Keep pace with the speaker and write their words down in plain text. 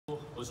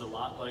was a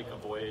lot like a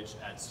voyage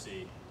at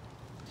sea.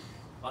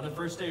 On the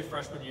first day of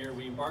freshman year,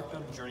 we embarked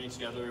on a journey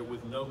together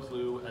with no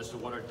clue as to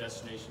what our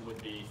destination would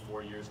be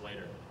 4 years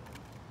later.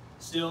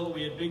 Still,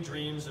 we had big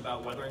dreams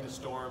about weathering the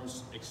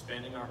storms,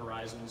 expanding our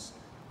horizons,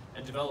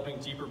 and developing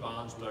deeper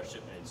bonds with our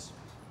shipmates.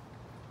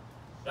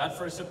 That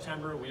first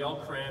September, we all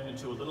crammed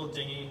into a little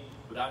dinghy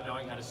without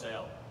knowing how to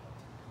sail.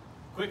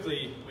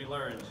 Quickly, we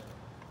learned,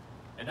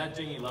 and that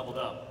dinghy leveled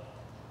up.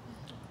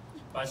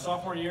 By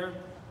sophomore year,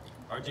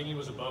 our dinghy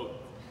was a boat.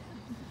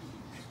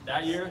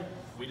 That year,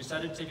 we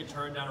decided to take a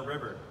turn down a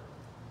river.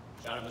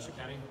 Shout out, Mr.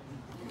 Kenny.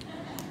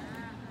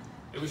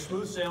 It was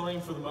smooth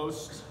sailing for the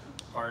most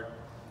part,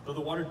 though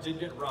the water did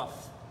get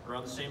rough.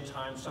 Around the same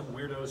time, some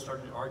weirdos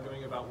started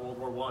arguing about World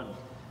War I.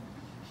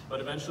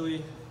 But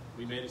eventually,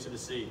 we made it to the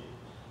sea.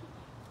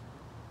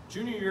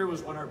 Junior year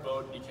was when our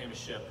boat became a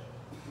ship.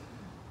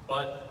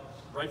 But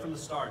right from the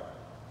start,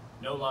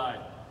 no lie,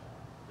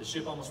 the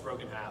ship almost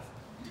broke in half.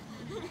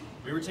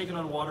 We were taking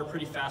on water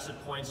pretty fast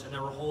at points, and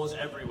there were holes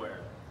everywhere.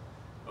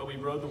 But we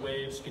rode the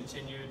waves,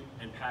 continued,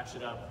 and patched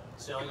it up,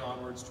 sailing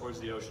onwards towards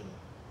the ocean.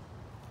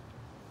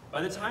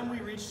 By the time we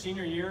reached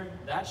senior year,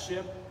 that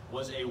ship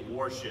was a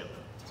warship.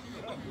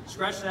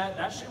 Scratch that,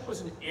 that ship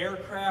was an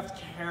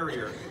aircraft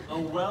carrier, a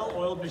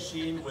well-oiled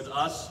machine with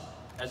us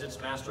as its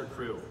master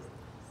crew.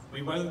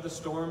 We weathered the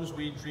storms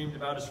we dreamed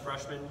about as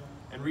freshmen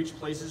and reached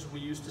places we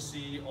used to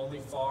see only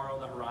far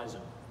on the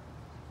horizon.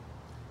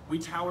 We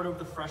towered over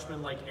the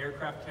freshmen like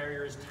aircraft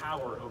carriers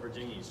tower over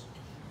dinghies.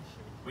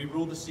 We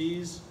ruled the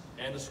seas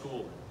and the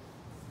school.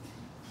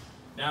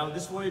 Now,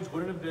 this voyage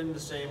wouldn't have been the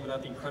same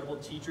without the incredible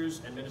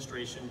teachers,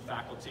 administration,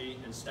 faculty,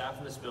 and staff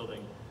in this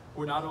building who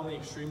were not only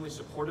extremely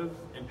supportive,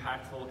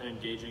 impactful, and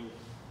engaging,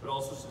 but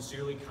also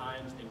sincerely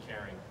kind and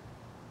caring.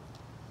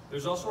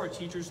 There's also our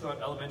teachers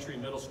throughout elementary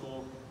and middle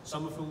school,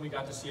 some of whom we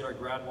got to see at our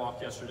grad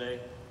walk yesterday,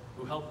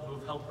 who have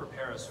helped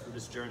prepare us for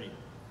this journey.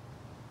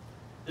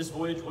 This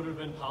voyage wouldn't have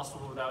been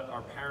possible without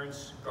our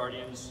parents,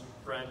 guardians,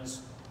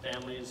 friends,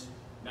 families,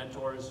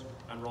 mentors,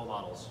 and role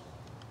models.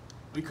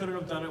 We couldn't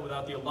have done it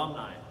without the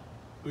alumni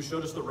who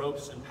showed us the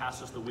ropes and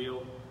passed us the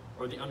wheel,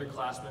 or the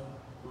underclassmen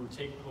who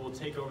will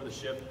take over the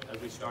ship as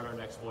we start our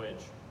next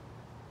voyage.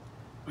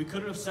 We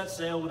couldn't have set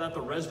sail without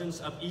the residents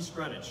of East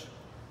Greenwich.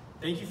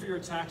 Thank you for your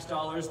tax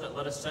dollars that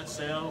let us set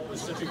sail with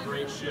such a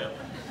great ship.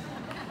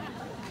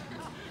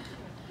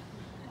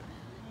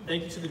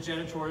 Thank you to the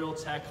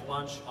janitorial, tech,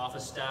 lunch,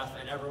 office staff,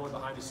 and everyone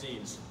behind the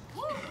scenes.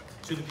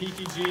 To the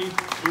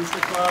PTG, Booster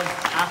Club,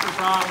 After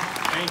Prom,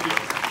 thank you.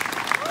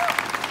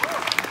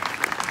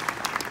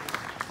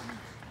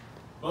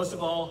 Most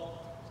of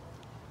all,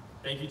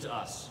 thank you to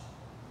us.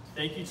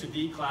 Thank you to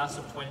the class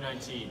of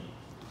 2019.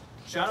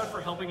 Shout out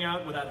for helping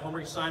out with that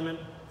homework assignment,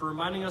 for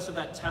reminding us of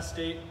that test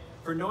date,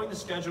 for knowing the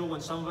schedule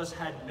when some of us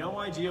had no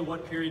idea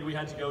what period we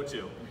had to go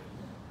to.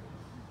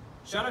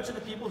 Shout out to the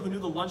people who knew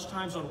the lunch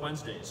times on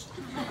Wednesdays.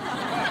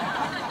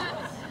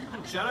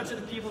 Shout out to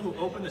the people who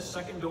opened the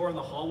second door in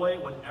the hallway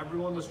when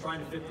everyone was trying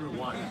to fit through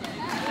one.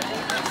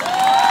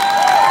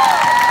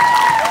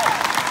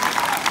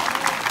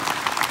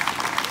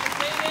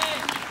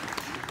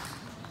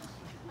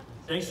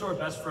 Thanks to our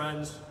best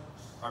friends,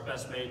 our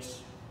best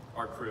mates,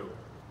 our crew.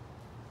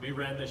 We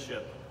ran this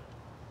ship.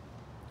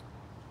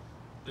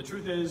 The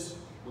truth is,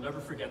 we'll never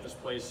forget this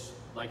place,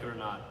 like it or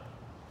not.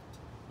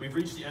 We've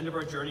reached the end of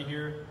our journey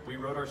here, we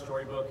wrote our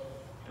storybook,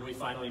 and we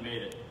finally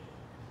made it.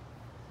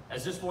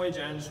 As this voyage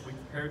ends, we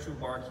prepare to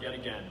embark yet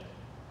again.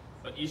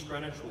 But East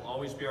Greenwich will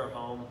always be our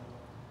home,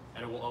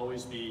 and it will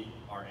always be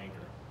our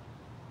anchor.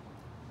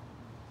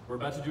 We're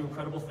about to do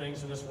incredible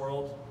things in this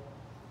world.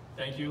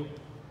 Thank you.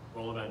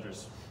 Roll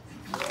Avengers.